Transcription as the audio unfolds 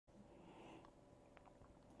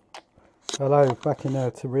Hello, back in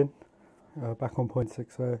Turin, back on point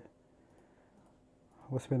 6.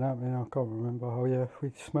 What's been happening? I can't remember. Oh yeah,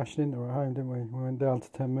 we smashed Inter at home, didn't we? We went down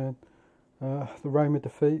to 10 men. The Roma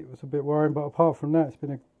defeat was a bit worrying, but apart from that, it's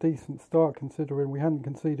been a decent start considering we hadn't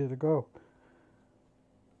conceded a goal.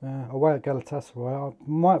 Away at Galatasaray, I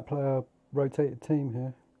might play a rotated team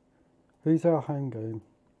here. Who's our home game?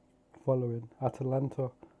 Following Atalanta.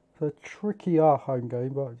 It's a tricky home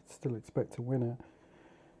game, but I still expect to win it.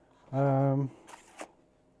 Yeah,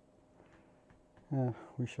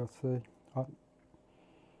 we shall see.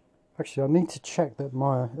 Actually, I need to check that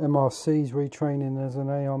my MRC's retraining as an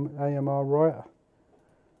AMR writer.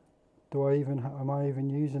 Am I even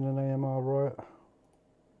using an AMR writer?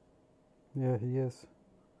 Yeah, he is.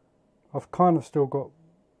 I've kind of still got,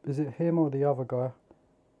 is it him or the other guy?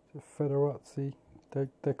 Is it Federazzi?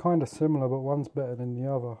 They're kind of similar, but one's better than the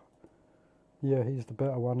other. Yeah, he's the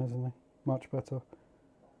better one, isn't he? Much better.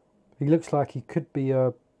 He looks like he could be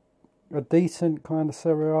a decent kind of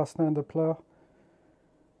Serie A standard player.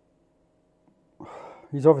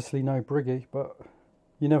 He's obviously no Briggy, but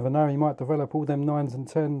you never know. He might develop all them 9s and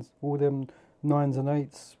 10s, all them 9s and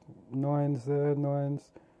 8s, 9s there, 9s.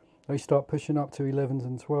 They start pushing up to 11s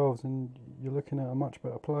and 12s, and you're looking at a much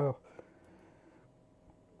better player.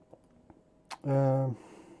 I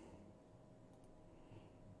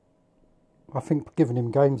think giving him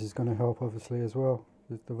games is going to help, obviously, as well,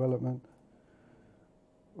 his development.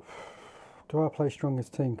 Do I play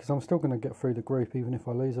strongest team? Because I'm still going to get through the group, even if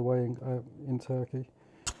I lose away in Turkey.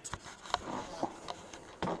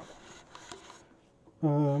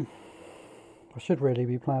 I should really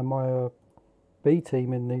be playing my B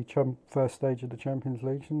team in the first stage of the Champions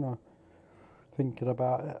League, shouldn't I? Thinking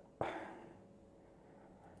about it.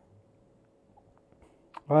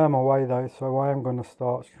 I am away though, so I am going to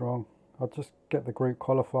start strong. I'll just get the group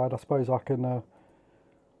qualified. I suppose I can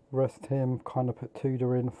rest him, kind of put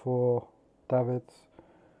Tudor in for Davids.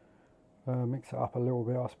 Mix it up a little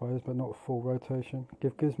bit, I suppose, but not a full rotation.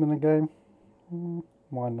 Give Guzman a game?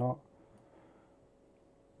 Why not?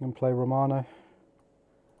 And play Romano.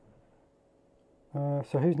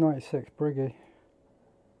 So who's 96? Briggy.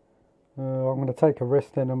 I'm going to take a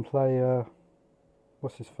risk then and play,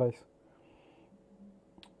 what's his face?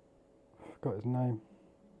 I forgot his name.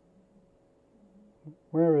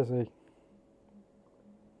 Where is he?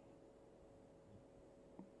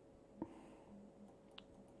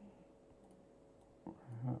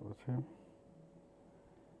 That was him.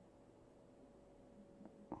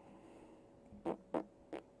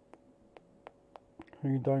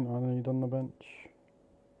 Who don't I need on the bench?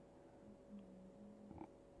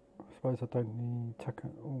 I suppose I don't need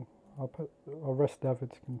I'll rest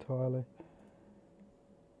Davids entirely.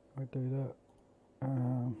 I do that.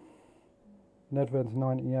 Nedved's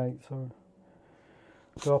 98, so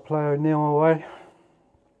do I play O'Neill away?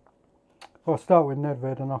 I'll start with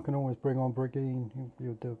Nedved, and I can always bring on Briggy.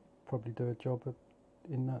 He'll probably do a job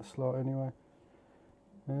in that slot anyway.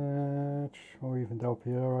 Or even Del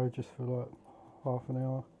Piero, just for like half an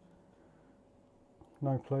hour.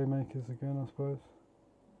 No playmakers again, I suppose.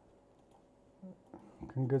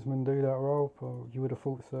 Can Guzman do that role? Well, you would have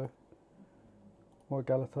thought so. What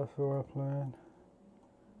Galatasaray playing?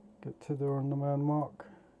 Get Tudor on the man mark.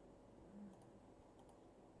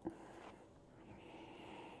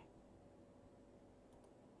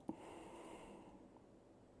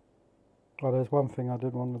 Oh, there's one thing I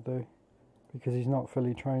did want to do, because he's not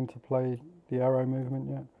fully trained to play the arrow movement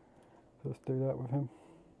yet. So let's do that with him.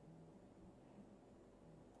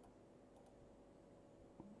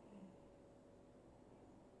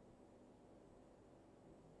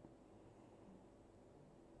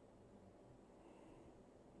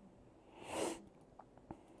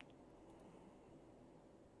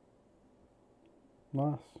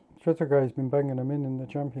 Nice. Trezeguet's been banging them in the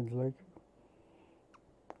Champions League.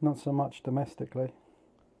 Not so much domestically.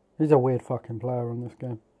 He's a weird fucking player on this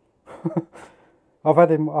game. I've had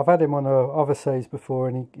him on other saves before,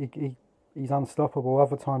 and he's unstoppable.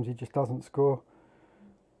 Other times he just doesn't score.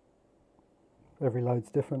 Every load's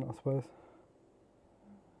different, I suppose.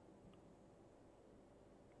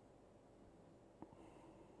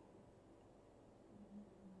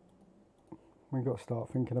 We've got to start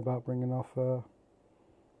thinking about bringing off.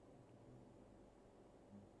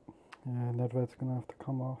 Yeah, Nedved's going to have to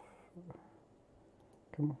come off.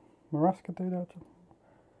 Can Maresca do that?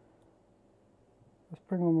 Let's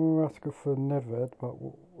bring on Maresca for Nedved, but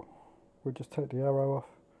we'll just take the arrow off.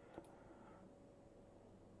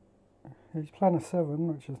 He's playing a 7,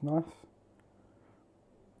 which is nice.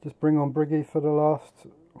 Just bring on Briggy for the last.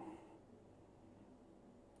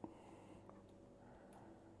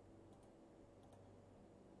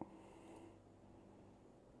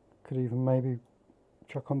 Could even maybe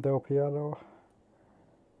chuck on Del Piero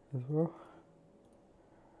as well.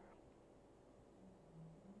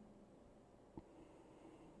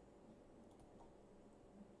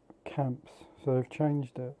 Camps, so they've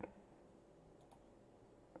changed it.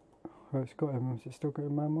 Oh, it's got him. Has it still got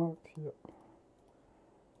him man marked? Yep.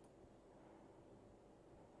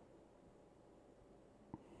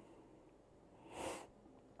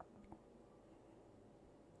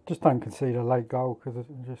 Just don't concede a late goal because it's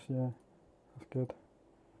just, yeah, that's good.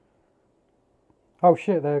 Oh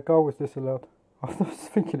shit, their goal was disallowed. I was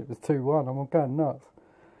thinking it was 2-1. I'm going nuts.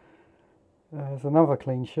 There's another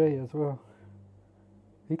clean sheet as well.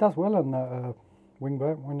 He does well on that wing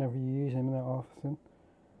back whenever you use him in that Arthurson.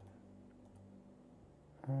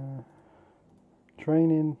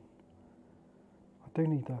 Training. I do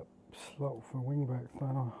need that slot for wing backs,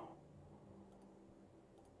 don't I?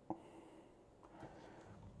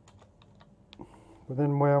 But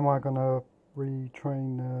then where am I going to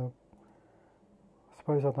retrain? I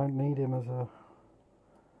suppose I don't need him as a...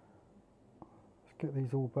 Let's get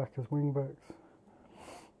these all back as wing backs.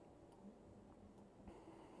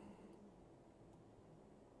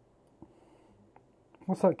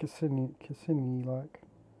 What's that Cassini like?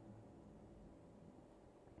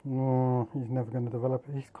 Oh, he's never going to develop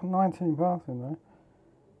it. He's got 19 passing though.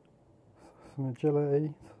 Some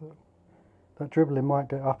agility. So that dribbling might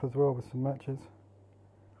get up as well with some matches.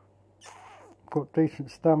 Got decent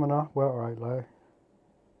stamina. Work rate low.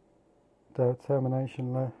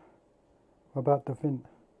 Determination low. What about Davint?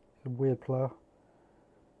 He's a weird player.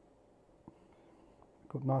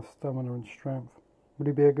 Got nice stamina and strength. Would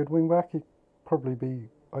he be a good wing back? He'd probably be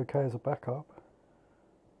okay as a backup.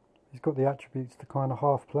 He's got the attributes to kind of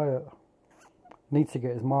half play it. Needs to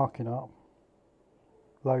get his marking up.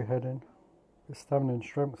 Low heading. His stamina and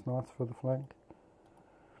strength's nice for the flank.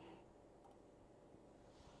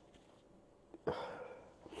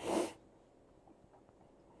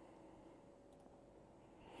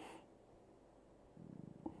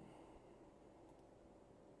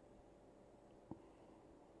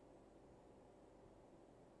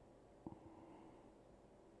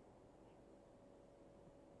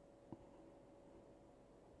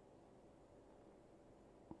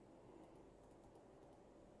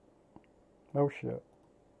 Oh shit.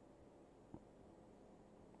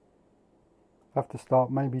 I have to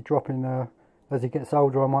start maybe dropping, as he gets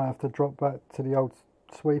older I might have to drop back to the old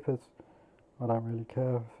sweepers. I don't really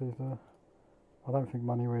care if he's, I don't think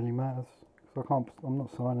money really matters. Because I'm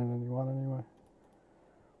not signing anyone anyway.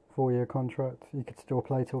 4-year contract, he could still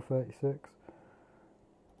play till 36.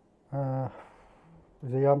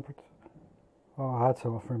 Is he Oh, I had to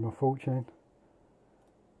offer him a fortune.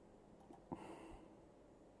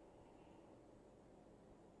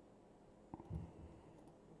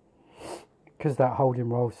 Because that holding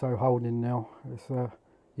role's so holding now, it's,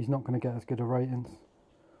 he's not going to get as good a ratings.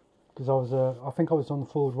 Because I think I was on the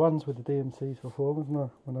forward ones with the DMCs before, wasn't I,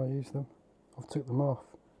 when I used them? I've took them off,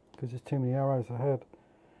 because there's too many arrows ahead.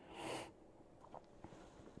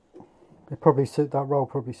 That role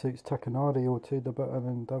probably suits Takanadi or Tudor better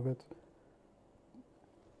than David.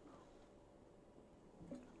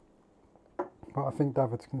 But I think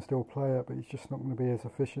Davids can still play it, but he's just not going to be as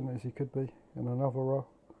efficient as he could be in another role.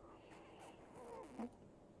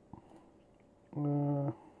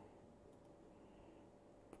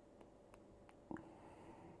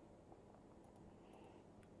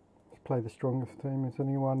 Let's play the strongest team. Is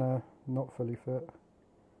anyone not fully fit?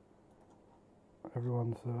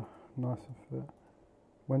 Everyone's nice and fit.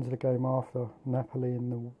 When's the game after? Napoli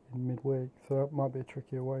in midweek, so that might be a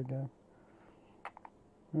tricky away game.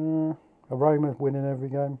 Roma's winning every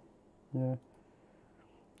game. Yeah.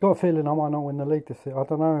 Got a feeling I might not win the league this year. I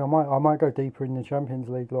don't know. I might go deeper in the Champions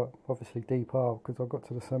League, like obviously deeper because I got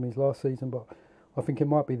to the semis last season. But I think it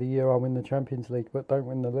might be the year I win the Champions League, but don't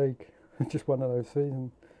win the league. It's just one of those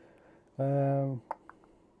seasons. Where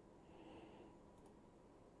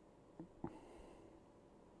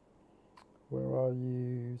are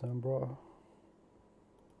you, Zambrata?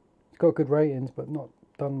 It's got good ratings, but not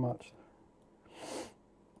done much.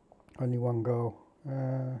 Only one goal.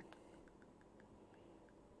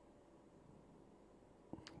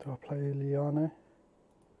 Do I play Liane?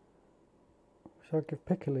 Should I give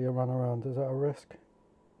Piccoli a run around? Is that a risk?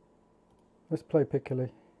 Let's play Piccoli.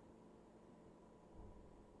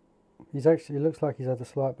 He looks like he's had a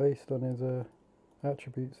slight boost on his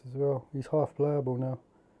attributes as well. He's half playable now.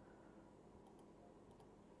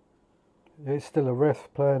 It's still a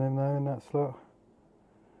risk playing him though in that slot.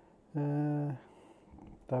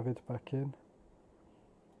 David's back in.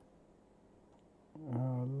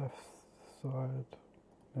 Left side.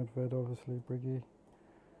 Nedved, obviously, Briggy.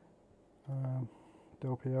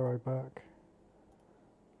 Del Piero back.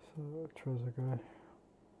 So Trezeguet.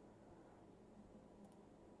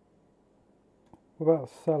 What about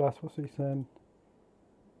Salas? What's he saying?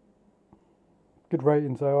 Good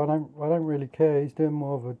ratings though. I don't really care. He's doing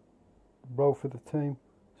more of a role for the team.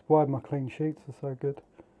 It's why my clean sheets are so good.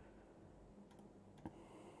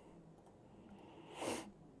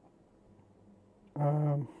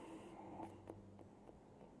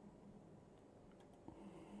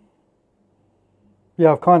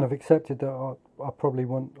 Yeah, I've kind of accepted that I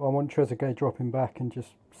want Trezeguet dropping back and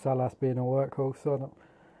just Salas being a workhorse. So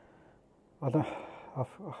I don't. I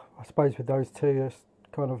suppose with those two, that's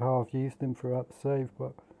kind of how I've used him throughout the save.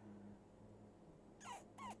 But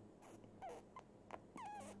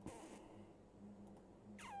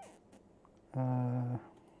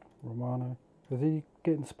Romano, is he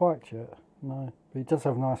getting spiked yet? No, but he does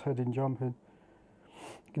have nice heading jumping.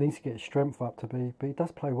 He needs to get his strength up to be, but he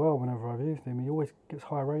does play well whenever I've used him. He always gets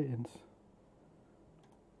high ratings.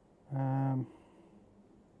 Arthurson,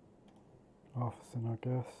 I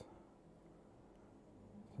guess.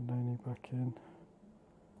 Zidane back in.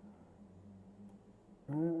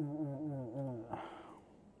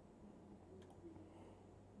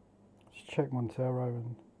 Just check Montero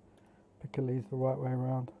and Piccoli's the right way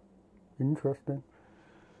around. Interesting.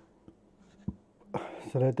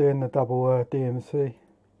 So they're doing the double DMC.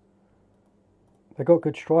 They got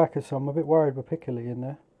good strikers, so I'm a bit worried with Piccoli in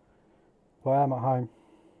there. But I am at home.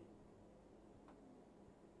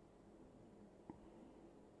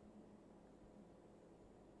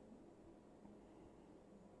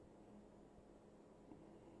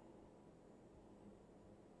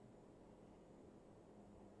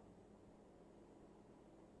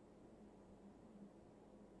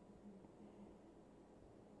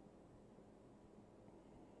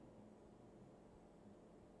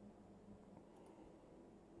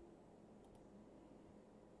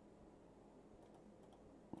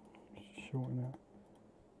 Shorten it.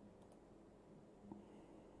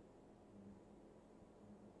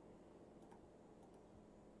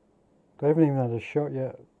 They haven't even had a shot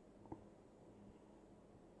yet.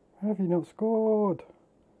 How have you not scored?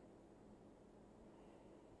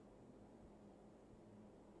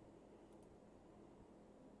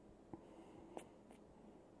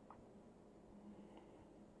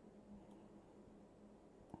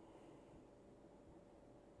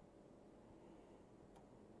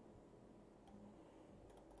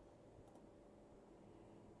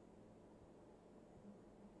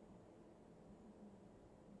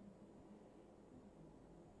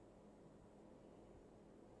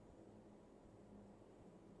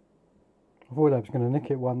 I thought I was going to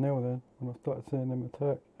nick it 1-0 then, when I started seeing them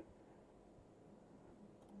attack.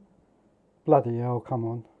 Bloody hell, come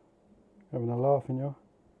on. Having a laugh in you.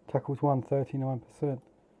 Tackles won 39%.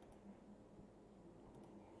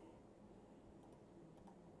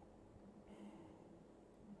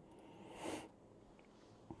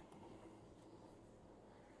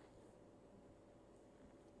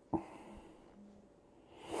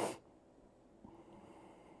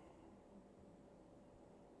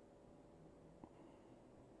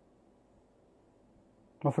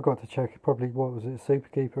 I forgot to check, probably, what was it,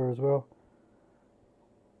 Superkeeper as well?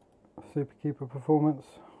 Superkeeper performance.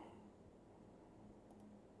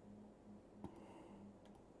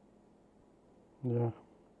 Yeah.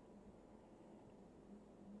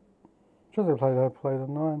 Should they play the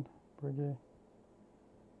 9, Briggy.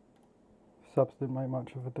 Subs didn't make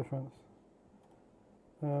much of a difference.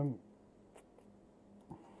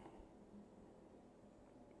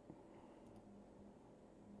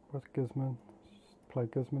 Where's Guzman? Play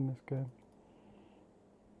Guzman this game.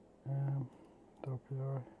 Del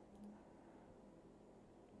Piero.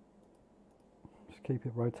 Just keep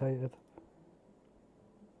it rotated.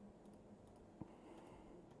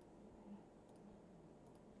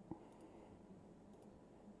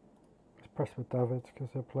 Let's press with Davids because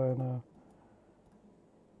they're playing a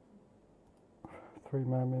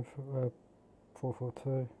 3-man mid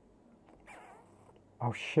 4-4-2.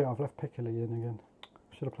 Oh shit, I've left Piccoli in again.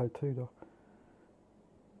 Should have played Tudor.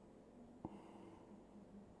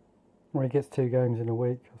 Well, he gets 2 games in a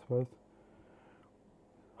week, I suppose.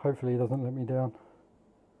 Hopefully he doesn't let me down.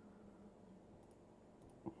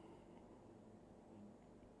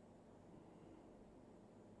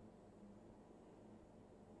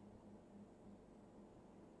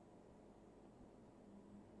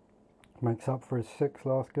 Makes up for his 6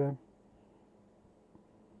 last game.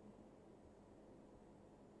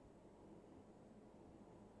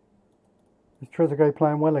 Is Trezeguet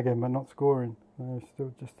playing well again but not scoring? No,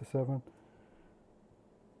 still just a 7.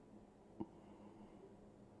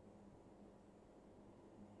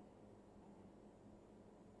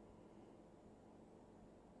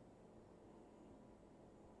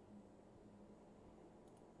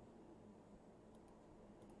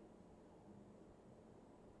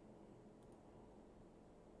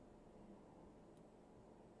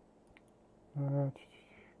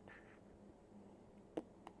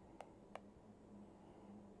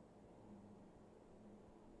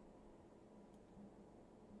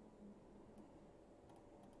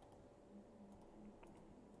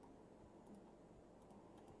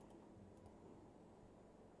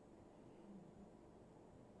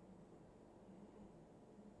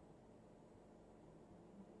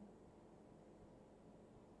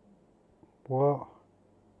 What?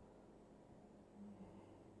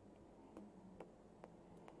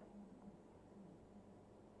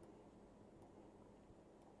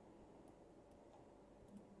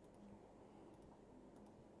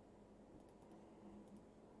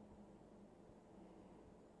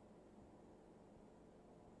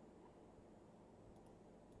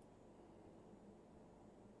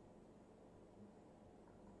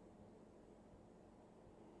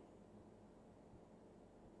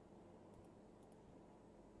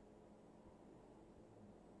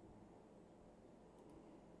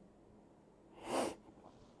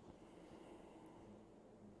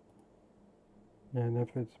 Yeah,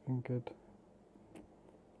 Nedved's been good.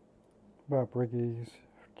 About Briggy,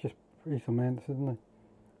 he's immense, isn't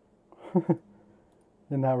he?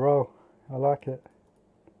 In that role, I like it.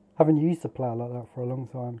 Haven't used a player like that for a long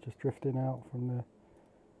time, just drifting out from there.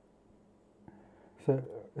 So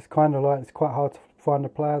it's kind of like, it's quite hard to find a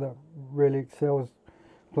player that really excels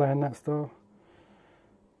playing that style.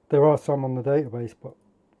 There are some on the database, but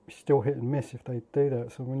still hit and miss if they do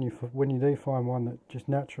that. So when you do find one that just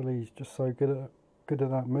naturally is just so good at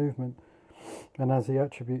that movement and has the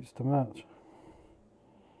attributes to match.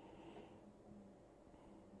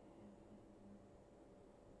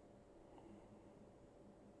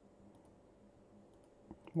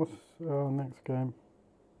 What's our next game?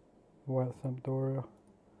 Away at Sampdoria.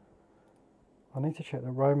 I need to check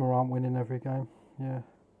that Roma aren't winning every game. Yeah.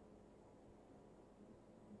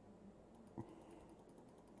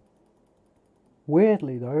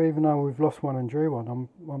 Weirdly though, even though we've lost one and drew one,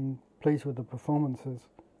 I'm pleased with the performances.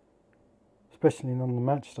 Especially on the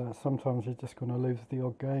match stats. Sometimes you're just going to lose the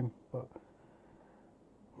odd game, but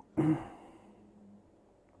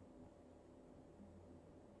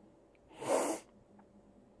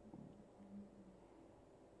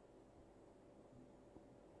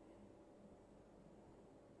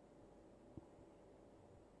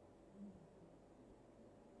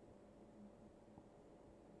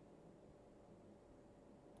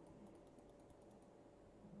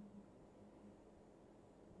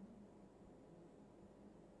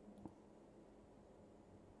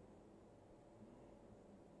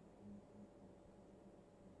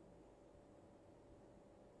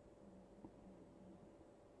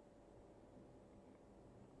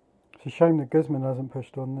it's a shame that Guzman hasn't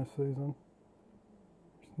pushed on this season.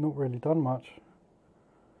 He's not really done much.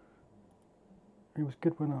 He was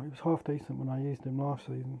good he was half decent when I used him last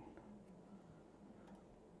season.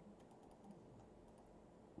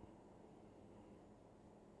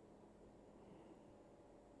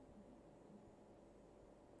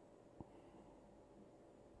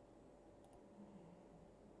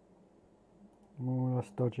 Oh, that's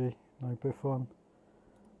dodgy. No Buffon.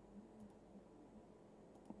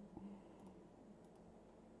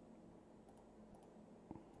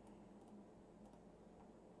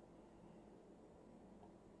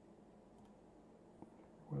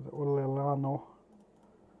 Was it Lallana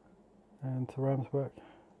and Thuram's back?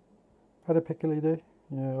 How did Piccoli do?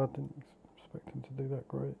 Yeah, I didn't expect him to do that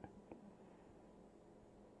great.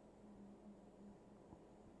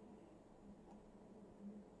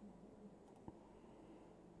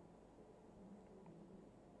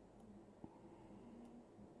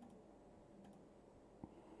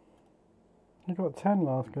 He got 10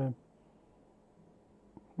 last game.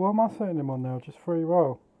 What am I setting him on now? Just free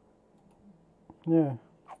roll? Yeah.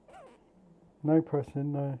 No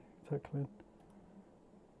pressing, no tackling.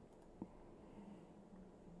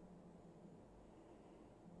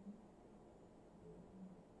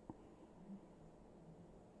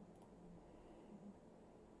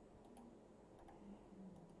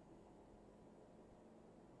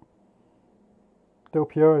 Del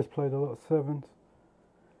Piero's played a lot of sevens.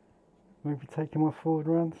 Maybe take him off forward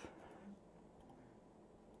runs.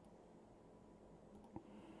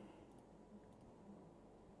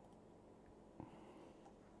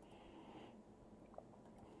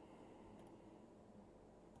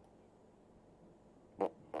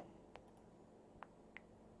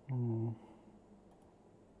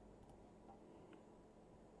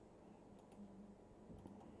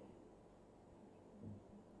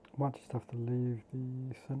 Might just have to leave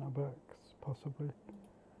the centre backs, possibly.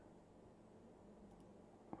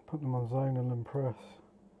 Put them on zonal and press.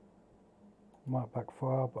 Might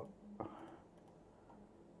backfire, but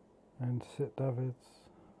and Sid Davids.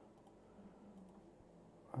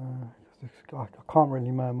 I can't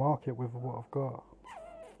really man mark it with what I've got.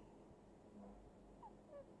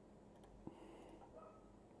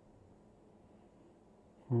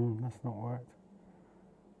 That's not right.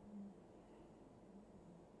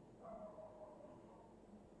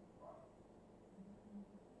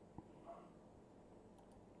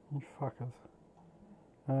 You fuckers.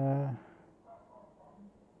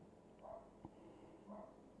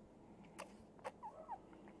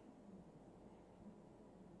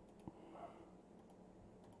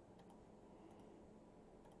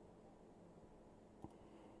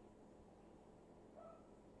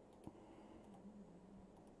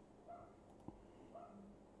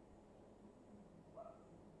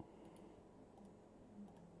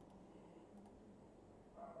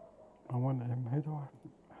 I want him. Who do I?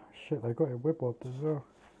 Shit, they got it web-wobbed as well.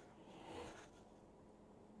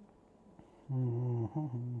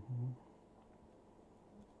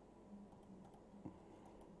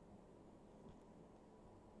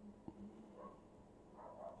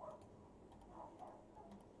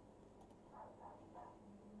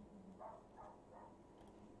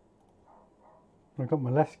 I got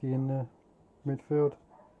Molesky in the midfield.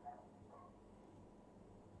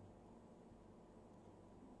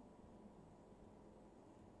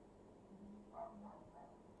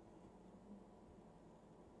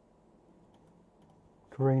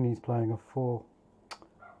 Carini's playing a 4.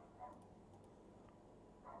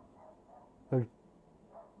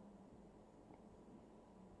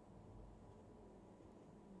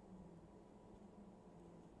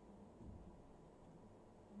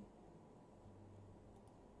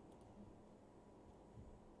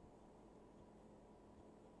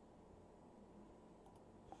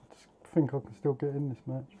 I think I can still get in this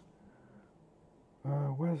match.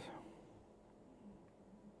 Where's...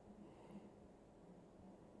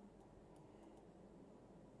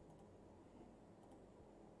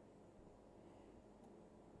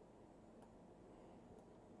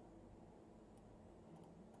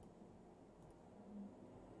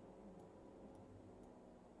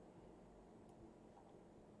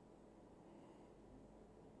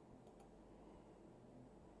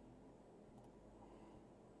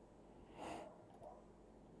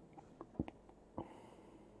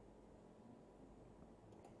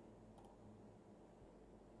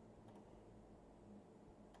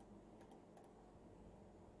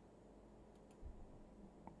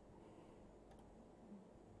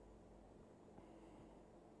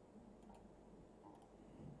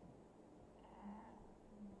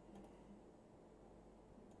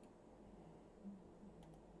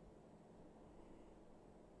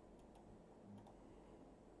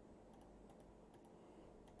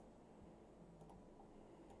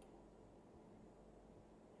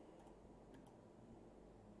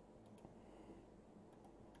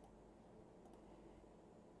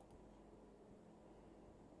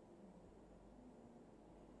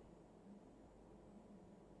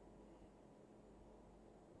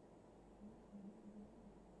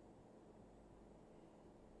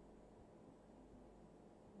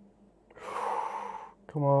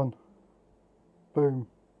 Come on. Boom.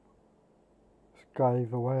 This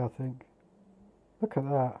gave away, I think. Look at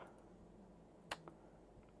that.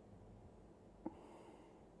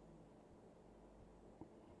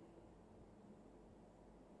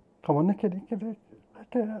 Come on, look at it. Look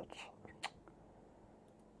at it.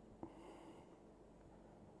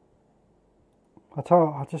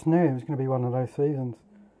 I just knew it was going to be one of those seasons.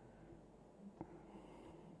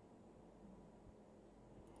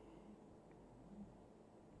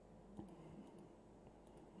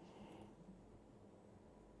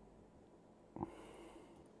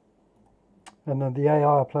 And the AI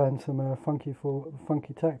are playing some funky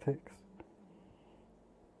tactics.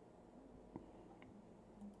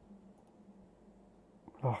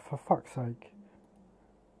 Oh, for fuck's sake.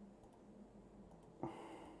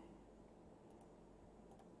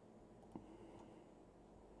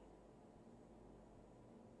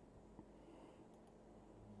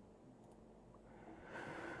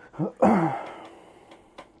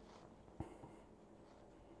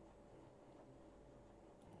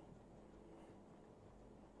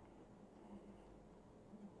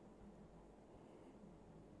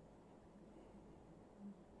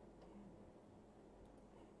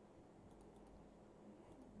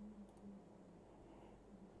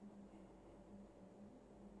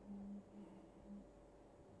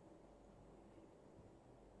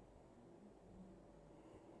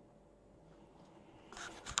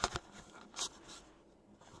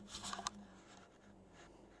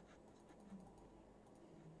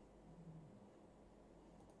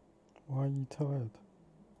 Why are you tired?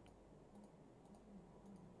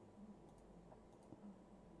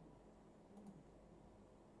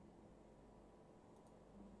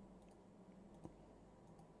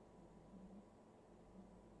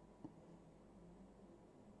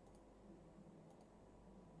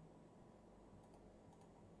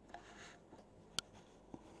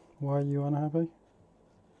 Why are you unhappy?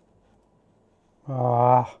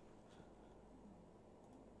 Ah.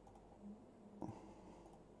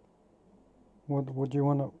 Would you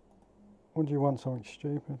want to? Would you want something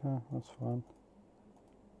stupid? That's fine.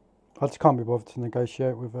 I just can't be bothered to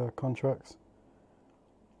negotiate with contracts.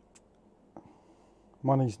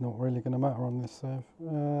 Money's not really going to matter on this save.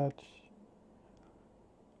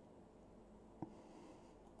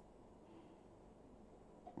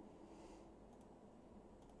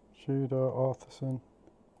 Judah, Arthurson.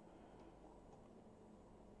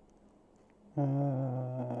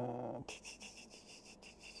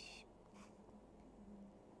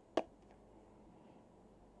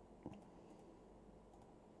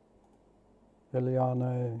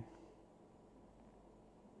 Eliane.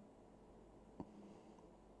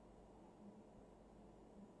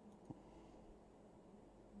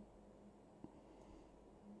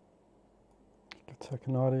 Give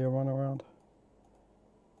Tekinati a run around.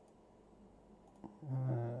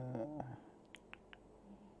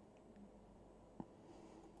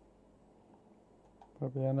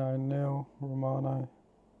 Fabiano, Neil, Romano.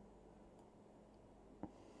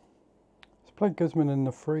 Let's play Guzman in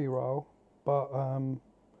the free role, but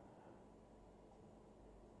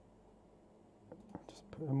just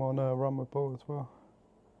put him on a run with ball as well.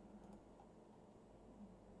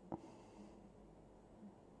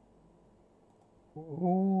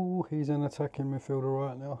 Ooh, he's an attacking midfielder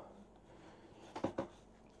right now.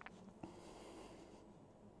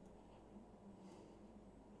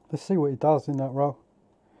 Let's see what he does in that role.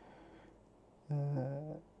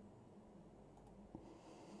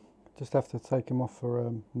 Just have to take him off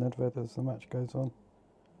for Nedved as the match goes on.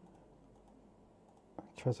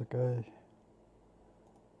 Trezeguet,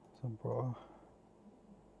 Zambrota,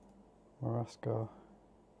 Marasca.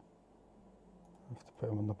 I have to put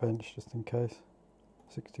him on the bench just in case.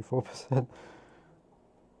 64%.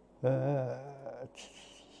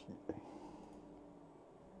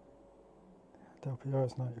 Del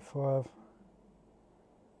Piero's 95.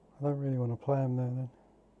 I don't really want to play him there then.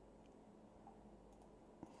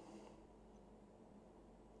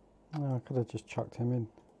 No, I could have just chucked him in.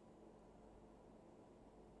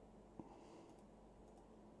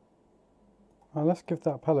 Right, let's give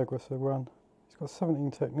that Pellegris a run. He's got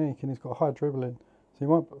 17 technique and he's got high dribbling. So you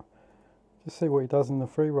might just see what he does in the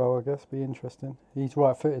free roll, I guess. Be interesting. He's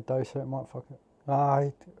right footed though, so it might fuck it.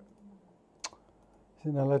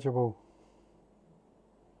 He's ineligible.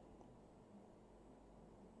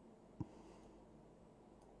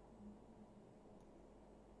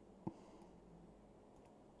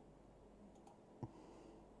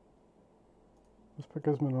 Let's put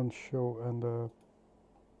Guzman on short and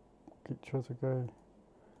get Trezeguet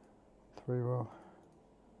 3 roll.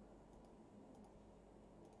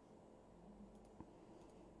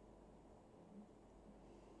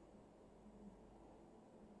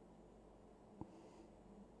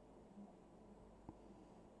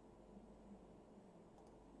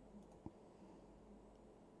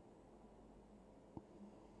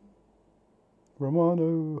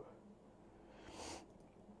 Romano.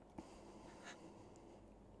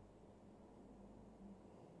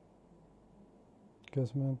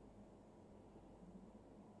 Guzman.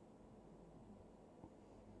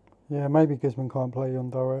 Yeah, maybe Guzman can't play on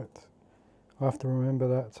direct. I have to remember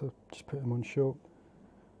that to just put him on short.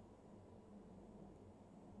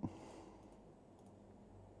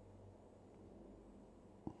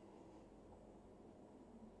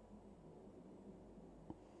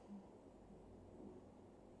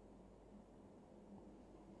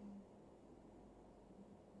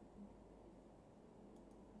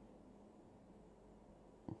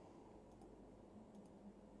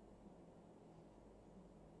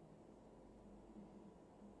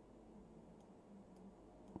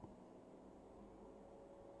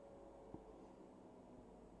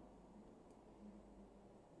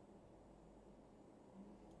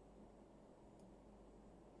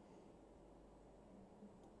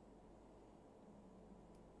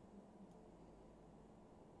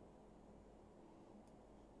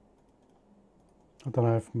 I don't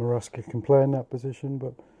know if Marasca can play in that position,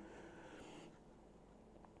 but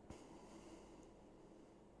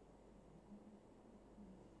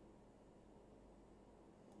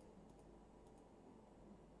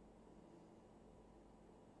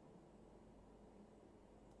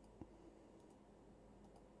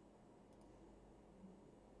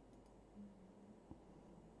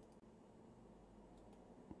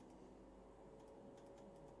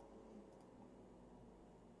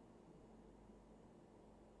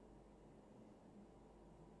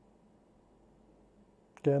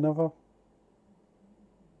get another.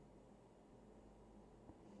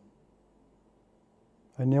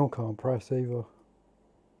 O'Neill can't press either.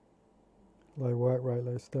 Low work rate,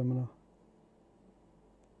 low stamina.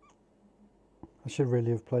 I should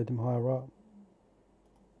really have played him higher up.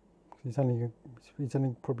 He's only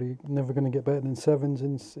probably never going to get better than sevens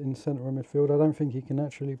in centre of midfield. I don't think he can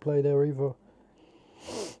actually play there either.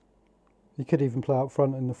 He could even play up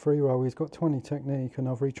front in the free role. He's got 20 technique, and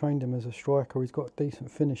I've retrained him as a striker. He's got decent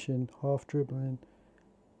finishing, half dribbling,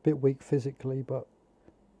 bit weak physically, but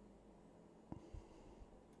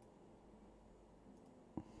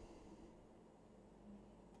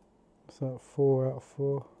so 4 out of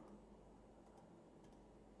 4.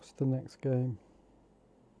 What's the next game?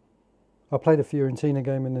 I'll play the Fiorentina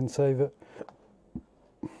game and then save it.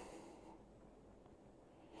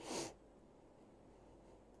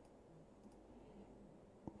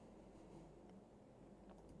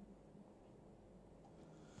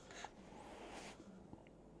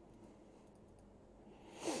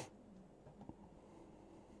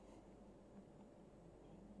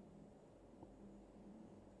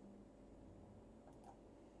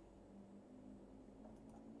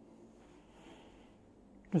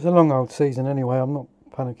 It's a long old season anyway, I'm not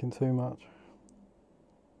panicking too much.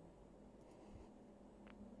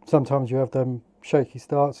 Sometimes you have them shaky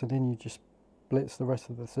starts and then you just blitz the rest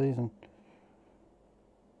of the season.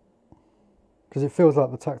 Because it feels like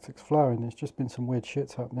the tactic's flowing. There's just been some weird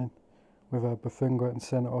shits happening. With Buffon getting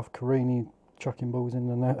sent off, Carini chucking balls in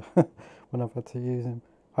the net when I've had to use him.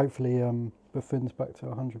 Hopefully Buffon's back to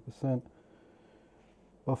 100%.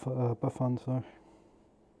 Buffon, so.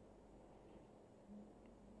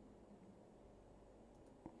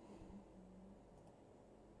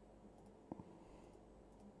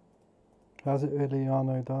 How's it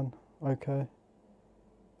Iliano done? Okay.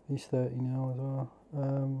 He's 30 now as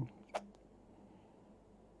well.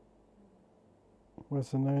 Where's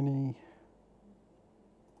Zanoni?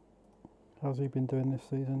 How's he been doing this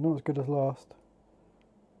season? Not as good as last.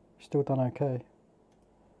 He's still done okay.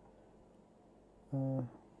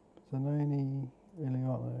 Zanoni,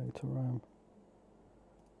 Iliano, Thuram.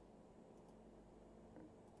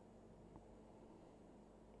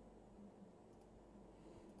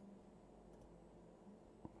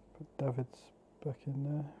 David's back in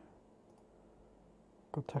there.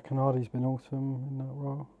 God, Takanadi's been awesome in that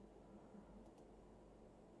role.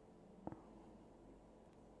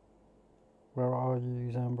 Where are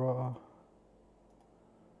you, Zambrata?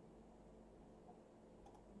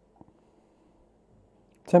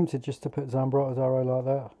 Tempted just to put Zambrata's arrow like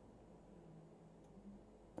that.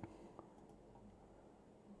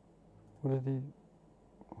 What did he...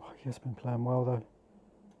 Oh, he has been playing well though.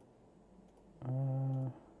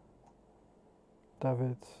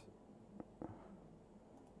 Davids,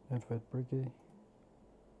 Nedved, Briggy,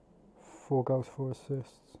 4 goals, 4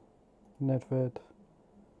 assists. Nedved,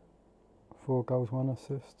 4 goals, 1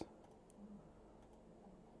 assist.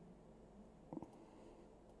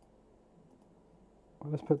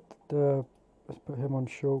 Well, let's put him on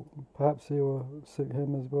short. Perhaps he will suit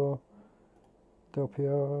him as well. Del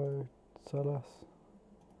Piero, Salas.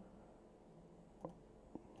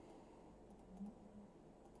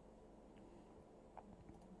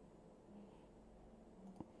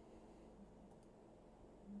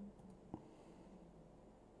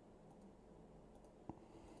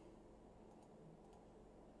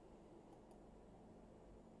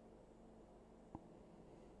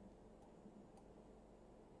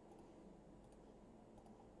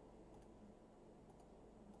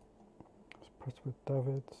 Press with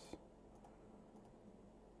Davids,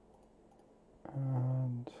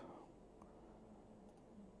 and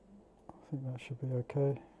I think that should be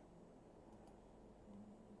okay.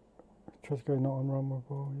 Trezeguet not on run with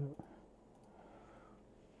ball yet.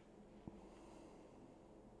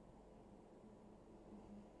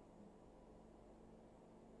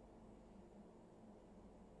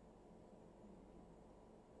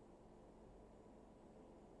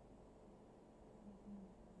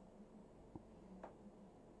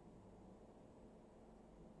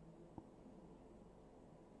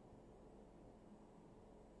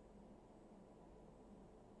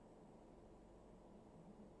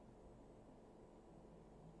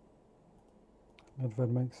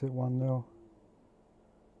 Nedved makes it 1-0.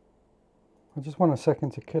 I just want a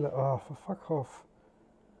second to kill it. Oh, for fuck off.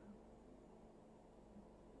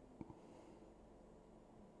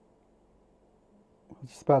 I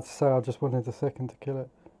was just about to say I just wanted a second to kill it.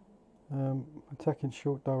 Attacking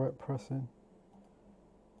short direct pressing.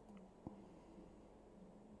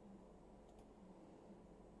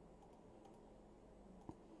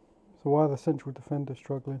 So why are the central defenders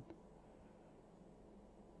struggling?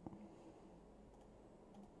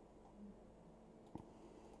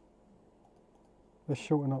 Let's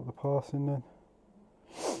shorten up the passing then.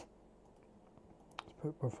 Let's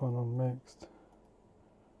put Buffon on mixed.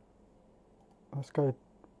 Let's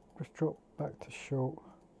drop back to short.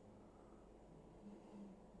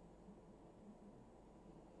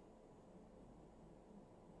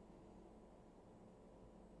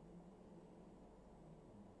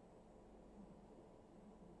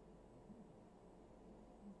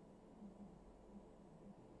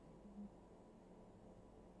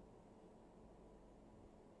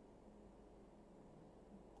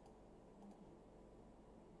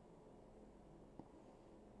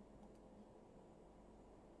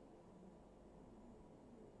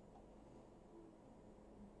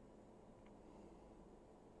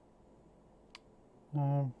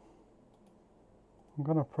 I'm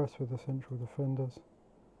going to press with the central defenders.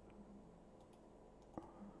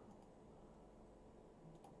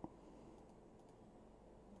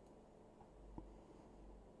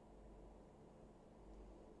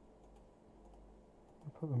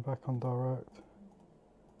 I'll put them back on direct.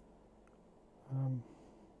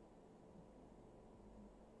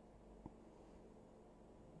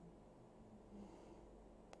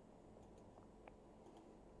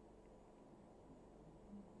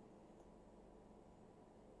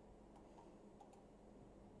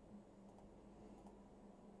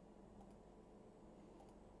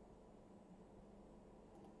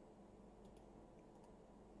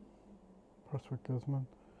 Press with Guzman,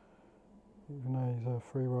 even though he's a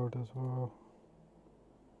free rolled as well.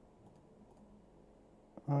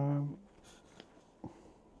 I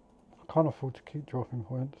can't afford to keep dropping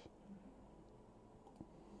points.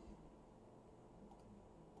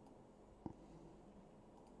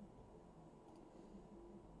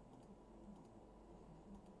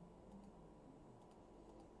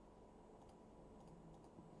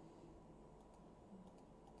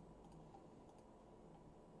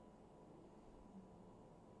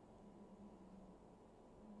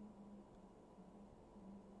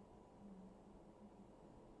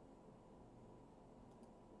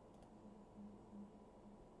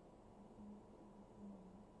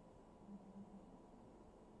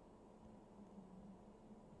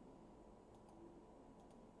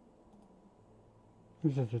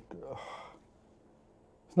 It's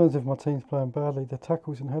not as if my team's playing badly. The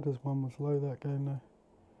tackles and headers one was low that game though.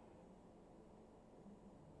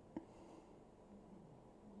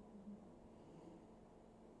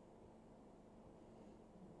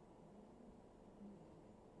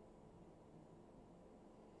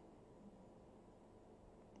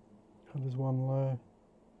 Headers one low.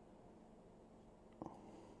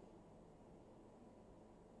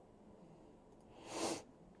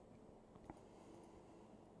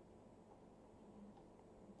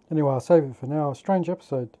 Anyway, I'll save it for now. Strange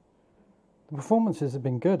episode. The performances have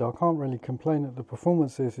been good. I can't really complain at the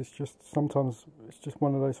performances. It's just sometimes it's just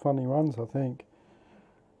one of those funny runs, I think.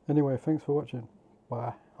 Anyway, thanks for watching.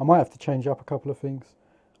 Bye. I might have to change up a couple of things.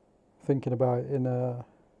 Thinking about it in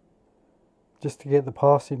just to get the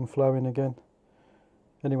passing flowing again.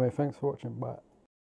 Anyway, thanks for watching. Bye.